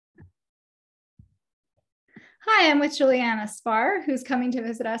Hi, I'm with Juliana Spahr, who's coming to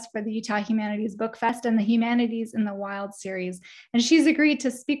visit us for the Utah Humanities Book Fest and the Humanities in the Wild series. And she's agreed to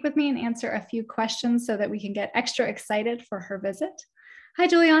speak with me and answer a few questions so that we can get extra excited for her visit. Hi,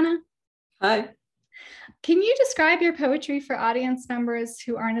 Juliana. Hi. Can you describe your poetry for audience members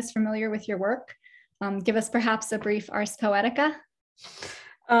who aren't as familiar with your work? Give us perhaps a brief Ars Poetica.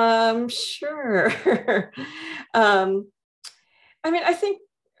 Sure. I think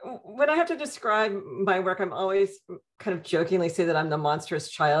when I have to describe my work, I'm always kind of jokingly say that I'm the monstrous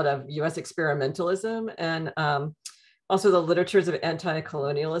child of US experimentalism and also the literatures of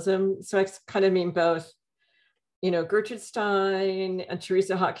anti-colonialism. So I kind of mean both, Gertrude Stein and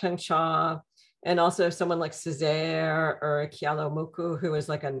Teresa Hoagland, and also someone like Césaire or Kealomoku, who was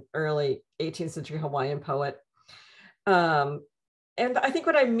like an early 18th century Hawaiian poet. And I think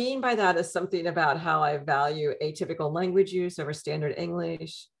what I mean by that is something about how I value atypical language use over standard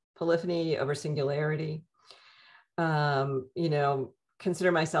English, polyphony over singularity.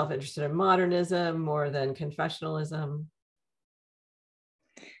 Consider myself interested in modernism more than confessionalism.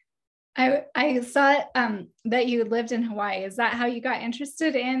 I saw that you lived in Hawaii. Is that how you got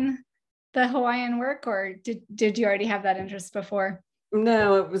interested in the Hawaiian work, or did you already have that interest before?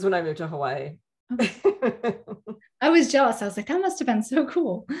 No, it was when I moved to Hawaii. Okay. I was jealous. I was like, that must have been so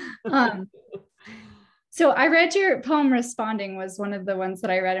cool. So I read your poem Responding was one of the ones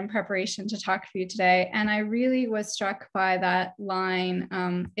that I read in preparation to talk for you today. And I really was struck by that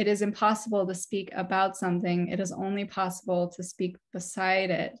line. It is impossible to speak about something. It is only possible to speak beside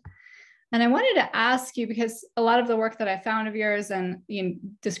it. And I wanted to ask you, because a lot of the work that I found of yours and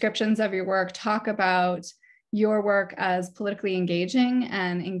descriptions of your work talk about your work as politically engaging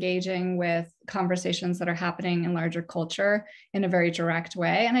and engaging with conversations that are happening in larger culture in a very direct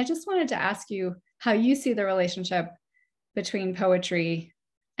way. And I just wanted to ask you how you see the relationship between poetry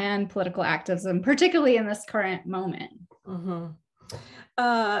and political activism, particularly in this current moment. Mm-hmm.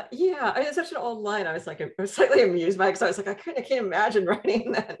 Yeah, it's such an old line. I was slightly amused by it because I was like, I can't imagine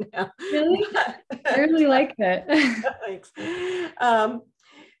writing that now. Really? I really like it. Thanks.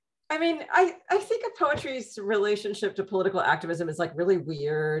 I think of poetry's relationship to political activism is like really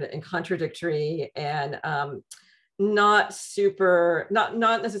weird and contradictory and not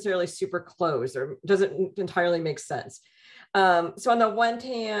necessarily super close or doesn't entirely make sense. So on the one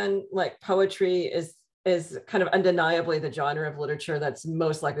hand, like poetry is kind of undeniably the genre of literature that's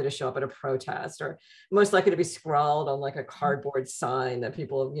most likely to show up at a protest or most likely to be scrawled on like a cardboard sign that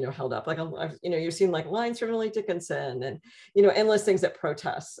people have, held up. Like, you've seen like lines from Emily Dickinson and, endless things at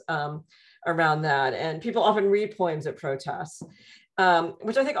protests around that. And people often read poems at protests,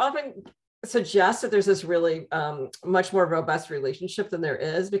 which I think often suggests that there's this really much more robust relationship than there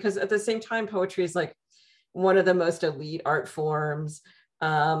is, because at the same time, poetry is like one of the most elite art forms.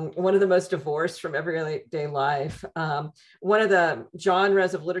 One of the most divorced from everyday life, one of the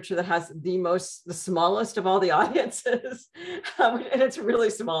genres of literature that has the smallest of all the audiences, and it's really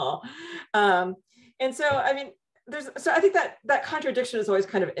small. And so, I think that contradiction is always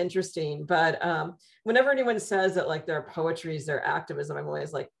kind of interesting, but whenever anyone says that like their poetry is their activism, I'm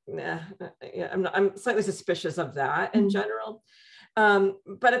always like, nah, yeah, I'm slightly suspicious of that in general.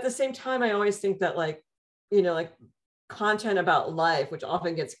 But at the same time, I always think that like content about life, which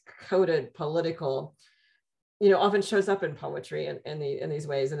often gets coded political, often shows up in poetry in these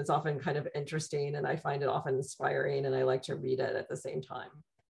ways. And it's often kind of interesting. And I find it often inspiring and I like to read it at the same time.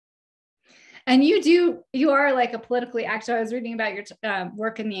 And you are like a politically active. I was reading about your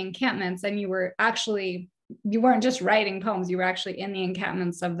work in the encampments, and you weren't just writing poems, you were actually in the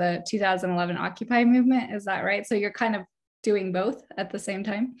encampments of the 2011 Occupy movement. Is that right? So you're kind of doing both at the same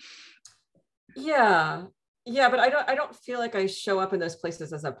time? Yeah, but I don't feel like I show up in those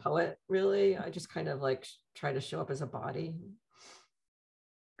places as a poet, really. I just kind of like try to show up as a body.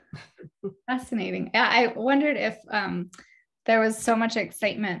 Fascinating. Yeah, I wondered if there was so much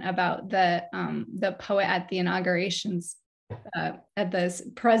excitement about the poet at the inaugurations, at this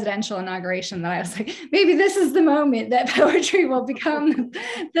presidential inauguration, that I was like, maybe this is the moment that poetry will become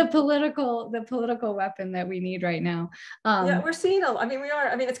the political weapon that we need right now. Yeah, we're seeing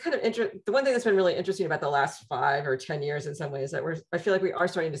it's kind of interesting. The one thing that's been really interesting about the last 5 or 10 years in some ways that I feel like we are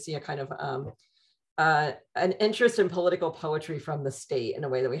starting to see a kind of an interest in political poetry from the state in a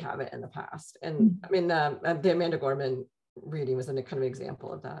way that we haven't in the past. And the Amanda Gorman reading was a kind of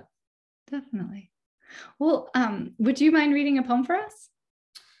example of that. Definitely. Well, would you mind reading a poem for us?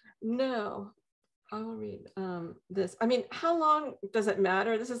 No, I'll read this. How long does it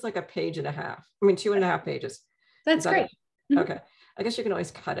matter? This is like a page and a half. 2.5 pages. That's great. Okay. I guess you can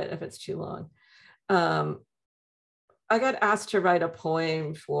always cut it if it's too long. I got asked to write a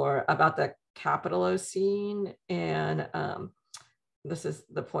poem about the capital Ocene, and this is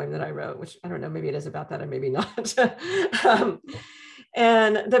the poem that I wrote, which I don't know, maybe it is about that or maybe not.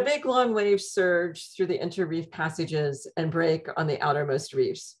 And the big long waves surge through the interreef passages and break on the outermost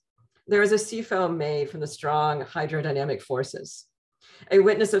reefs. There is a sea foam made from the strong hydrodynamic forces, a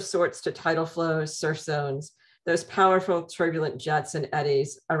witness of sorts to tidal flows, surf zones, those powerful turbulent jets and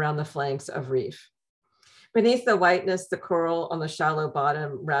eddies around the flanks of reef. Beneath the whiteness, the coral on the shallow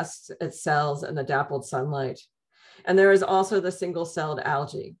bottom rests its cells in the dappled sunlight. And there is also the single-celled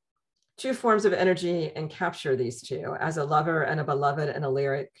algae. Two forms of energy and capture these two as a lover and a beloved in a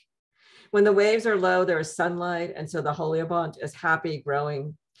lyric. When the waves are low, there is sunlight, and so the heliobont is happy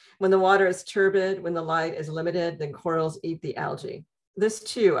growing. When the water is turbid, when the light is limited, then corals eat the algae. This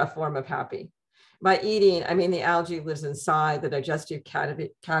too, a form of happy. By eating, I mean the algae lives inside the digestive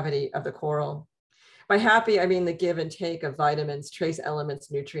cavity of the coral. By happy, I mean the give and take of vitamins, trace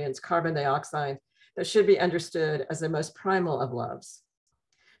elements, nutrients, carbon dioxide that should be understood as the most primal of loves.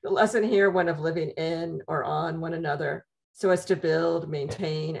 The lesson here, one of living in or on one another so as to build,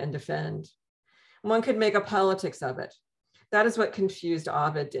 maintain, and defend. One could make a politics of it. That is what confused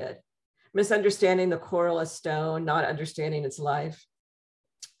Ovid did, misunderstanding the coral as stone, not understanding its life.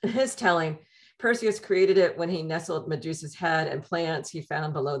 In his telling, Perseus created it when he nestled Medusa's head and plants he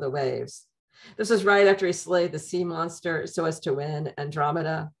found below the waves. This was right after he slayed the sea monster so as to win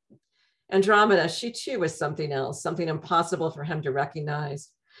Andromeda. Andromeda, she too was something else, something impossible for him to recognize,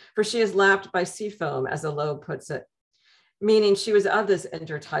 for she is lapped by sea foam, as the Loeb puts it, meaning she was of this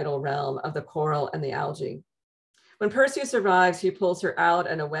intertidal realm of the coral and the algae. When Perseus arrives, he pulls her out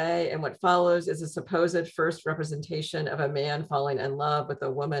and away, and what follows is a supposed first representation of a man falling in love with a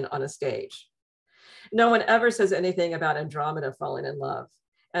woman on a stage. No one ever says anything about Andromeda falling in love.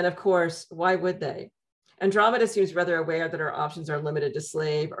 And of course, why would they? Andromeda seems rather aware that her options are limited to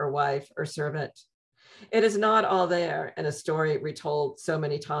slave or wife or servant. It is not all there in a story retold so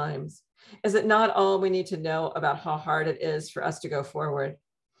many times. Is it not all we need to know about how hard it is for us to go forward?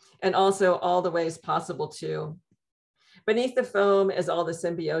 And also all the ways possible to. Beneath the foam is all the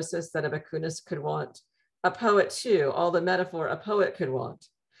symbiosis that a Bakunis could want. A poet too, all the metaphor a poet could want.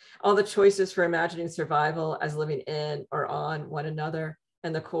 All the choices for imagining survival as living in or on one another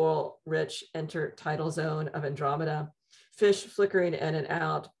and the coral-rich intertidal zone of Andromeda. Fish flickering in and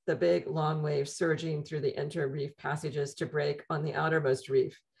out, the big long waves surging through the inter-reef passages to break on the outermost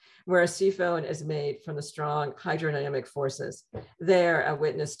reef, where a sea foam is made from the strong hydrodynamic forces. There, a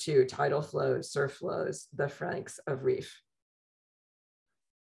witness to tidal flows, surf flows, the flanks of reef.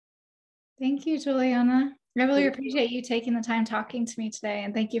 Thank you, Juliana. I really appreciate you taking the time talking to me today,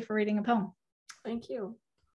 and thank you for reading a poem. Thank you.